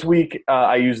 This week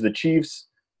I used the Chiefs.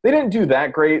 They didn't do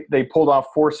that great. They pulled off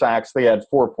 4 sacks. They had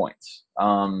 4 points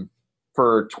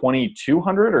for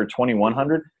 2,200 or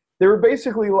 2,100. They were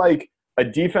basically like a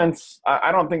defense.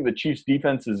 I don't think the Chiefs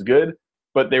defense is good,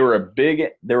 but they were a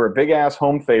big ass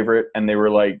home favorite, and they were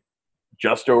like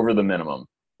just over the minimum.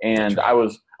 And I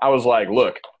was like,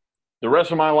 look, the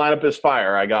rest of my lineup is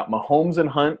fire. I got Mahomes and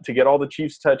Hunt to get all the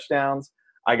Chiefs touchdowns.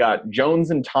 I got Jones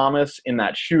and Thomas in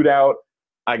that shootout.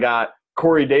 I got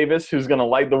Corey Davis, who's going to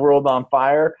light the world on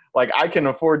fire. Like I can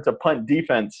afford to punt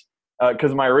defense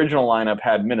because my original lineup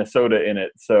had Minnesota in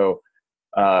it. So,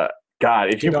 God,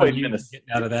 if you played Minnesota,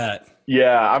 out of that.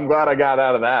 Yeah, I'm glad I got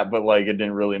out of that, but like it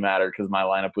didn't really matter because my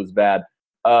lineup was bad.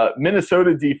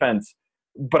 Minnesota defense.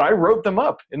 But I wrote them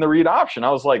up in the read option.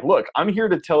 I was like, look, I'm here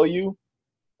to tell you.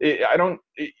 You don't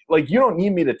need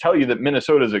me to tell you that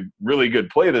Minnesota is a really good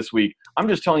play this week. I'm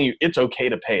just telling you it's okay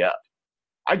to pay up.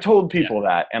 I told people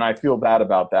that, and I feel bad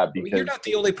about that because you're not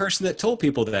the only person that told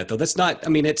people that, though. That's not. I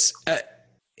mean, it's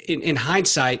in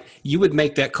hindsight, you would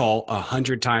make that call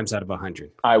 100 times out of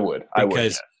 100. I would.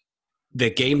 Because the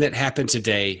game that happened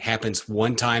today happens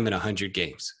one time in 100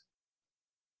 games.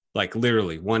 Like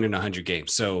literally 1 in 100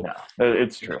 games. So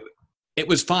it's true. It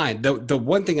was fine. The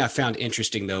one thing I found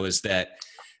interesting though is that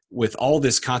with all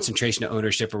this concentration of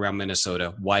ownership around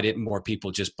Minnesota, why didn't more people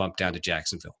just bump down to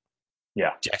Jacksonville?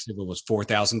 Yeah, Jacksonville was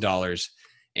 $4,000,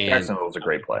 and Jacksonville was a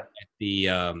great play.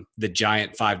 The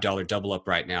giant $5 double up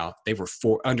right now, they were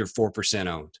under 4%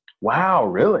 owned. Wow,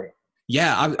 really?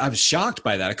 Yeah, I was shocked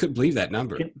by that. I couldn't believe that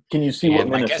number. Can you see what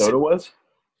Minnesota was?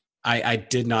 I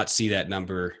did not see that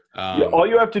number. All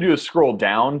you have to do is scroll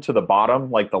down to the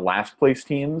bottom, like the last place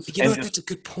teams. That's a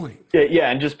good point.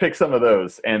 Yeah, and just pick some of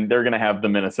those, and they're going to have the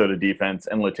Minnesota defense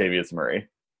and Latavius Murray.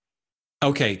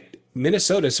 Okay,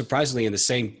 Minnesota, surprisingly, in the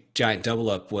same giant double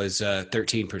up was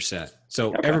 13%.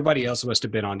 So everybody else must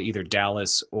have been on either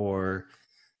Dallas or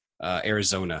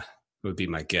Arizona would be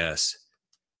my guess,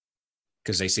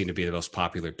 because they seem to be the most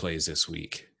popular plays this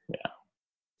week.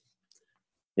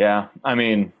 Yeah, I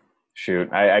mean,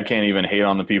 shoot, I can't even hate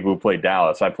on the people who played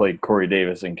Dallas. I played Corey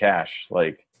Davis in cash.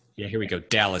 Yeah, here we go.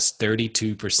 Dallas,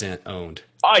 32% owned.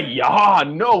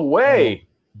 No way.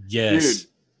 Yes. Dude,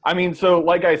 I mean, so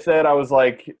like I said, I was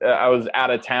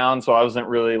out of town, so I wasn't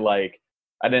really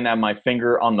I didn't have my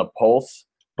finger on the pulse,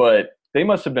 but they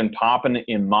must have been popping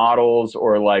in models,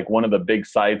 or one of the big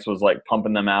sites was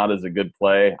pumping them out as a good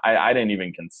play. I didn't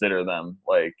even consider them.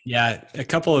 Yeah, a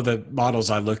couple of the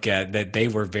models I look at that they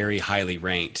were very highly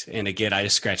ranked. And again, I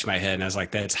just scratched my head and I was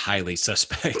like, that's highly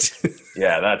suspect.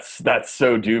 Yeah, that's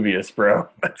so dubious, bro.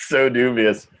 That's so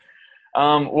dubious.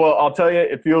 Well, I'll tell you,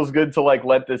 it feels good to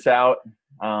let this out.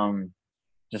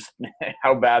 Just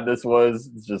how bad this was.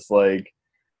 It's just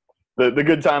the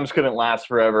good times couldn't last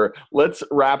forever. Let's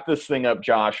wrap this thing up,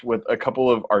 Josh, with a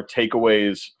couple of our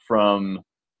takeaways from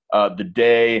the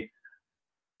day.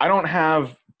 I don't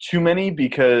have too many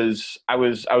because I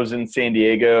was in San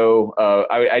Diego.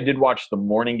 I did watch the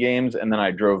morning games, and then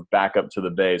I drove back up to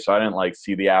the Bay, so I didn't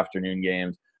see the afternoon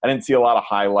games. I didn't see a lot of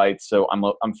highlights, so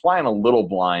I'm flying a little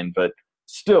blind, but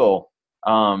still,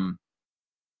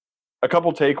 a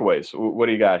couple takeaways. What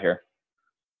do you got here?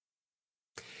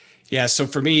 Yeah, so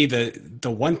for me, the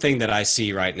one thing that I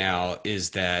see right now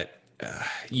is that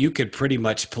you could pretty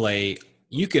much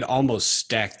you could almost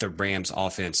stack the Rams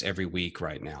offense every week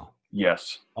right now.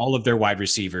 Yes. All of their wide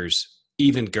receivers,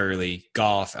 even Gurley,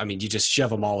 Goff. I mean, you just shove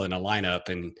them all in a lineup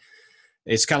and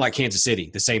it's kind of like Kansas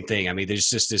City, the same thing. I mean, there's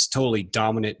just this totally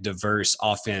dominant, diverse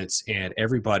offense, and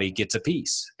everybody gets a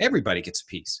piece. Everybody gets a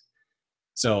piece.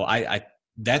 So I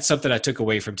that's something I took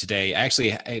away from today.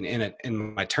 Actually,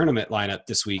 in my tournament lineup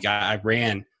this week, I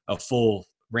ran a full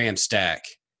Ram stack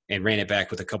and ran it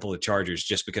back with a couple of Chargers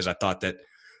just because I thought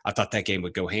that game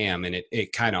would go ham, and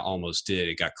it kind of almost did.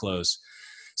 It got close.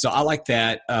 So I like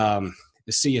that.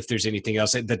 To see if there's anything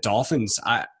else. The Dolphins,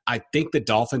 I think the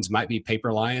Dolphins might be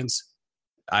paper lions.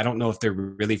 I don't know if they're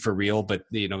really for real, but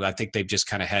I think they've just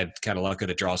kind of had luck of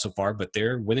the draw so far. But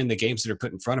they're winning the games that are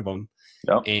put in front of them,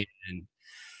 and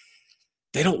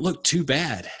they don't look too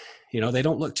bad. They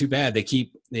don't look too bad. They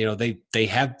keep, they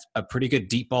have a pretty good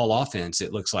deep ball offense.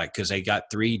 It looks like because they got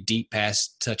 3 deep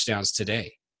pass touchdowns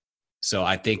today. So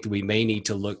I think we may need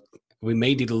to look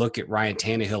at Ryan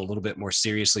Tannehill a little bit more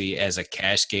seriously as a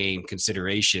cash game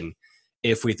consideration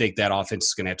if we think that offense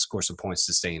is going to have to score some points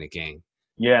to stay in a game.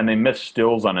 Yeah, and they missed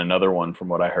Stills on another one from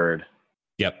what I heard.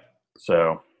 Yep.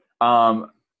 So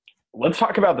let's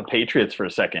talk about the Patriots for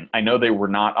a second. I know they were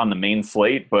not on the main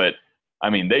slate, but,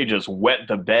 I mean, they just wet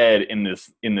the bed in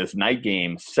this night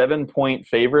game. 7-point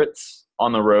favorites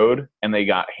on the road, and they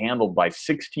got handled by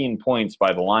 16 points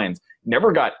by the Lions.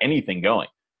 Never got anything going.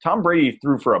 Tom Brady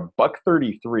threw for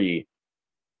 $133.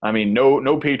 I mean,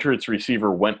 no Patriots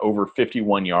receiver went over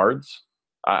 51 yards.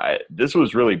 This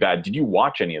was really bad. Did you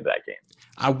watch any of that game?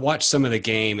 I watched some of the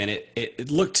game, and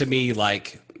it looked to me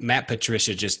like Matt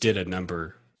Patricia just did a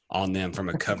number on them from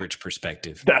a coverage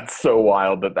perspective. That's so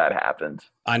wild that happened.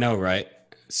 I know, right?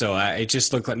 So it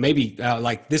just looked like maybe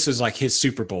like this was like his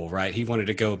Super Bowl, right? He wanted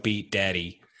to go beat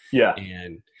Daddy. Yeah.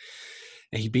 And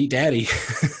he beat Daddy.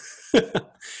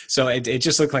 So it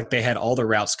just looked like they had all the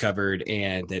routes covered,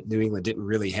 and that New England didn't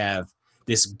really have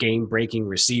this game-breaking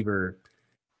receiver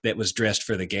that was dressed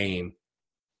for the game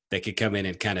that could come in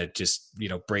and kind of just,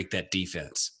 break that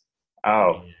defense.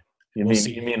 Oh, you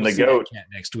mean the GOAT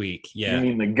next week? Yeah. You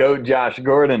mean the GOAT, Josh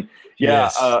Gordon?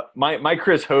 Yeah. Yes. My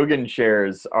Chris Hogan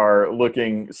shares are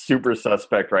looking super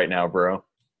suspect right now, bro.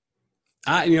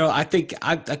 I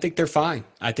think they're fine.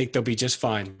 I think they'll be just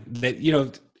fine.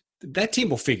 That team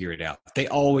will figure it out. They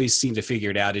always seem to figure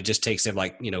it out. It just takes them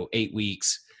 8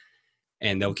 weeks,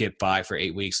 and they'll get by for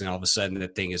 8 weeks, and all of a sudden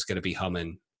that thing is going to be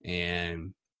humming,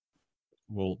 and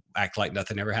we'll act like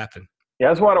nothing ever happened. Yeah,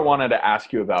 that's what I wanted to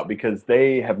ask you about, because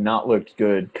they have not looked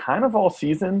good kind of all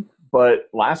season, but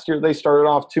last year they started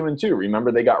off 2-2.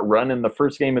 Remember, they got run in the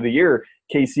first game of the year.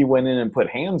 KC went in and put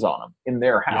hands on them in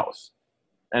their house.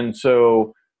 Yep. And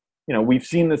so, we've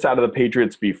seen this out of the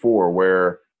Patriots before,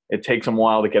 where it takes them a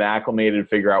while to get acclimated,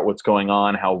 figure out what's going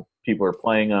on, how people are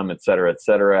playing them, et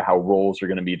cetera, how roles are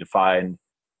going to be defined,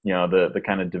 the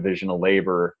kind of division of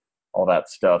labor, all that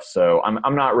stuff. So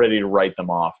I'm not ready to write them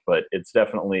off, but it's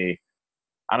definitely,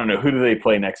 I don't know, who do they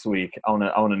play next week? I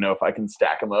want to know if I can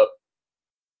stack them up.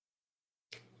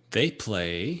 They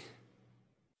play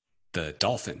the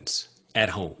Dolphins at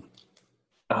home.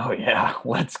 Oh yeah,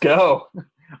 let's go.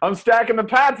 I'm stacking the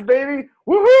Pats, baby.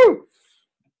 Woohoo!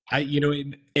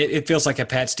 It feels like a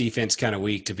Pats defense kind of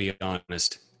week, to be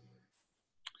honest,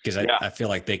 because I feel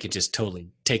like they could just totally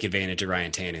take advantage of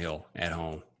Ryan Tannehill at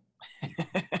home.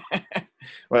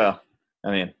 Well,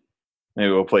 I mean,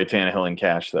 maybe we'll play Tannehill in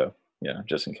cash, though. Yeah,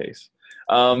 just in case.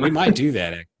 We might do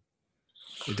that.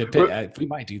 We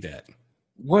might do that.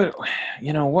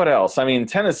 What else? I mean,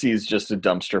 Tennessee's just a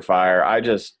dumpster fire. I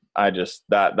just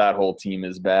that whole team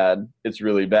is bad. It's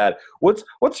really bad.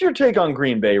 What's your take on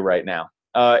Green Bay right now?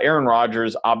 Aaron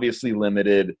Rodgers, obviously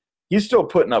limited. He's still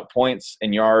putting up points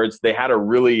and yards. They had a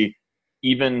really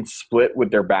even split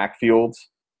with their backfields.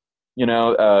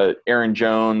 Aaron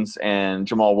Jones and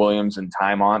Jamal Williams and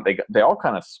Tymont, they all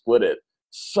kind of split it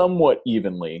somewhat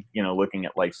evenly, looking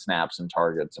at snaps and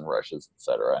targets and rushes, et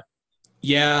cetera.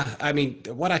 Yeah, I mean,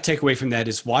 what I take away from that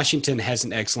is Washington has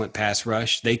an excellent pass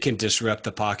rush. They can disrupt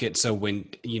the pocket. So when,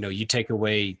 you take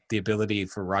away the ability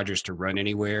for Rodgers to run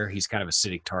anywhere, he's kind of a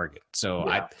sitting target. So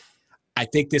yeah. I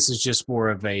think this is just more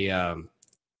of a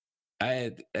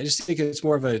I just think it's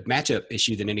more of a matchup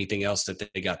issue than anything else that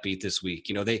they got beat this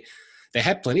week. They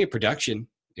had plenty of production.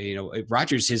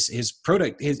 Rodgers, his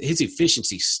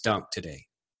efficiency stunk today.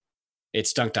 It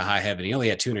stunk to high heaven. He only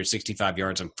had 265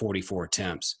 yards on 44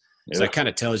 attempts. So that kind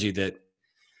of tells you that.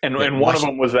 And one of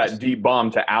them was that deep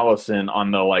bomb to Allison on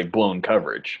the blown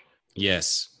coverage.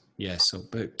 Yes. So,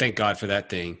 but thank God for that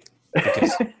thing,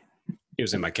 because he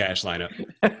was in my cash lineup.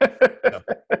 So.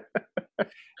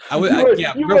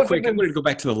 Real quick. I wanted to go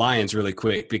back to the Lions really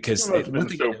quick, because one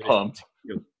thing so pumped.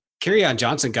 Kerryon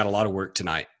Johnson got a lot of work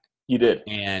tonight. He did,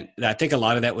 and I think a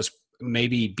lot of that was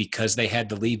maybe because they had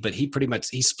the lead, but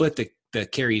he split the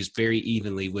carries very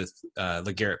evenly with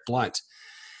LeGarrette Blount.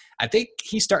 I think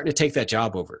he's starting to take that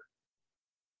job over.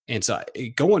 And so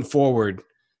going forward,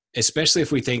 especially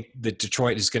if we think that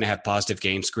Detroit is going to have positive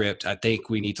game script, I think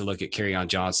we need to look at Kerryon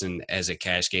Johnson as a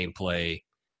cash game play,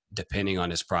 depending on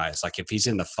his price. Like if he's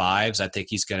in the 5s, I think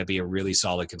he's going to be a really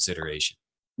solid consideration.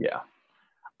 Yeah.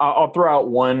 I'll throw out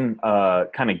one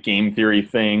kind of game theory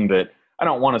thing that I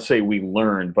don't want to say we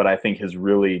learned, but I think has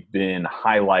really been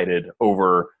highlighted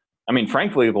over,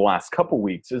 frankly, the last couple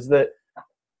weeks, is that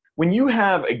when you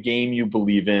have a game you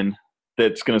believe in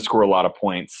that's going to score a lot of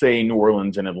points, say New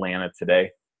Orleans and Atlanta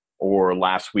today, or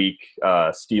last week,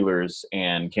 Steelers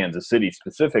and Kansas City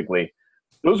specifically,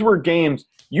 those were games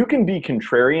you can be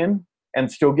contrarian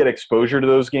and still get exposure to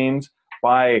those games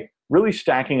by really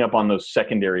stacking up on those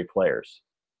secondary players,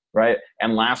 right?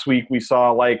 And last week we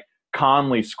saw like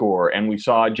Conley score, and we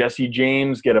saw Jesse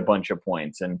James get a bunch of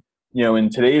points. And, in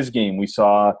today's game, we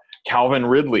saw Calvin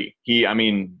Ridley.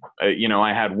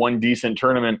 I had one decent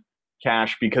tournament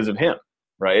cash because of him,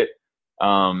 right?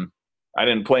 I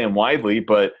didn't play him widely,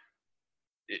 but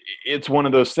it's one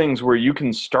of those things where you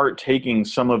can start taking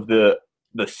some of the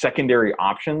secondary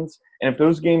options. And if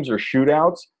those games are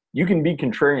shootouts, you can be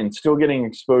contrarian, still getting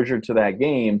exposure to that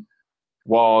game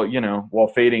while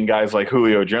fading guys like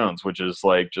Julio Jones, which is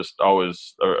like just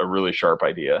always a really sharp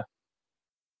idea.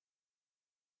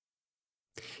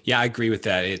 Yeah, I agree with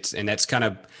that.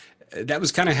 That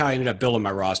was kind of how I ended up building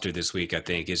my roster this week, I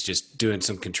think, is just doing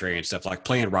some contrarian stuff, like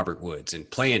playing Robert Woods and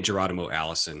playing Geronimo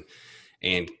Allison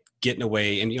and getting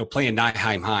away and, playing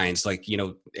Nyheim Hines. Like,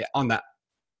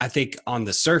 I think on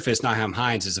the surface, Nyheim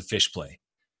Hines is a fish play.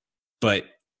 But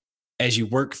as you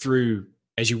work through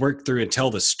and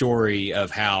tell the story of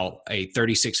how a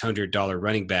 $3,600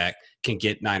 running back can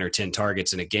get 9 or 10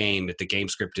 targets in a game, if the game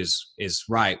script is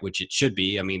right, which it should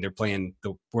be. They're playing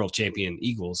the world champion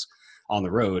Eagles on the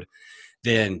road.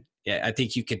 Then I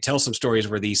think you can tell some stories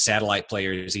where these satellite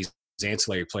players, these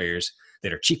ancillary players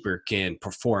that are cheaper, can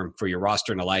perform for your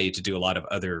roster and allow you to do a lot of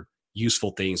other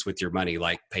useful things with your money,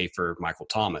 like pay for Michael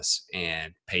Thomas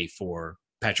and pay for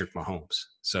Patrick Mahomes.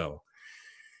 So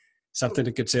something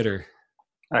to consider.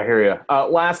 I hear you.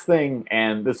 Last thing,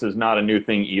 and this is not a new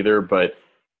thing either, but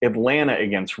Atlanta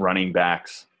against running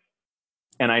backs.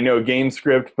 And I know game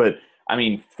script, but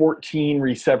 14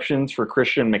 receptions for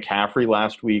Christian McCaffrey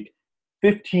last week,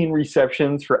 15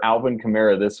 receptions for Alvin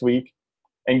Kamara this week.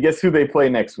 And guess who they play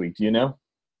next week? Do you know?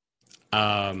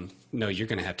 No, you're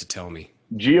going to have to tell me.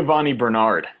 Giovanni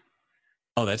Bernard.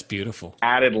 Oh, that's beautiful.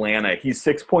 At Atlanta. He's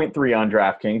 6.3 on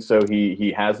DraftKings, so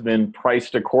he has been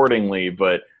priced accordingly,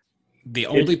 but the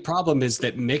only problem is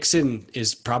that Mixon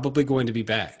is probably going to be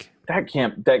back. That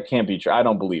can't be true. I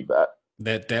don't believe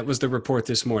that. That was the report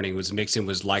this morning, was Mixon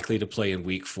was likely to play in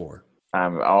week 4.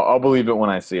 I'll believe it when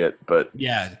I see it, but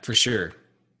yeah, for sure.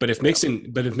 But if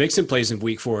Mixon plays in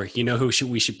week 4, who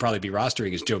we should probably be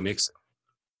rostering is Joe Mixon.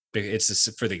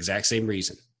 It's for the exact same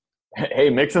reason. Hey,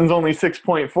 Mixon's only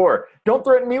 6.4. Don't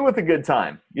threaten me with a good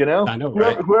time. I know,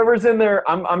 right? Whoever's in there,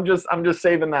 I'm just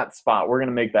saving that spot. We're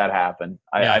gonna make that happen.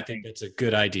 I think that's a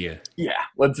good idea. Yeah,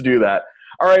 let's do that.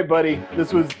 All right, buddy.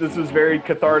 This was very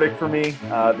cathartic for me.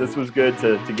 This was good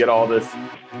to get all this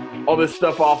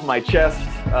stuff off my chest.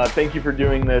 Thank you for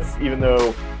doing this, even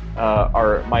though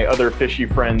my other fishy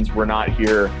friends were not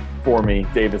here for me.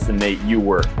 Davis and Nate, you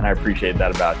were, and I appreciate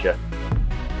that about you.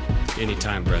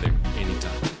 Anytime, brother.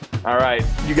 Anytime. All right,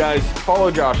 you guys,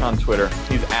 follow Josh on Twitter.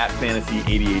 He's at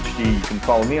FantasyADHD. You can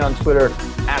follow me on Twitter,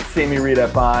 at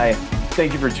SammyReedFI.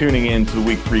 Thank you for tuning in to the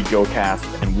Week 3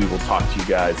 GoCast, and we will talk to you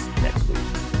guys next week.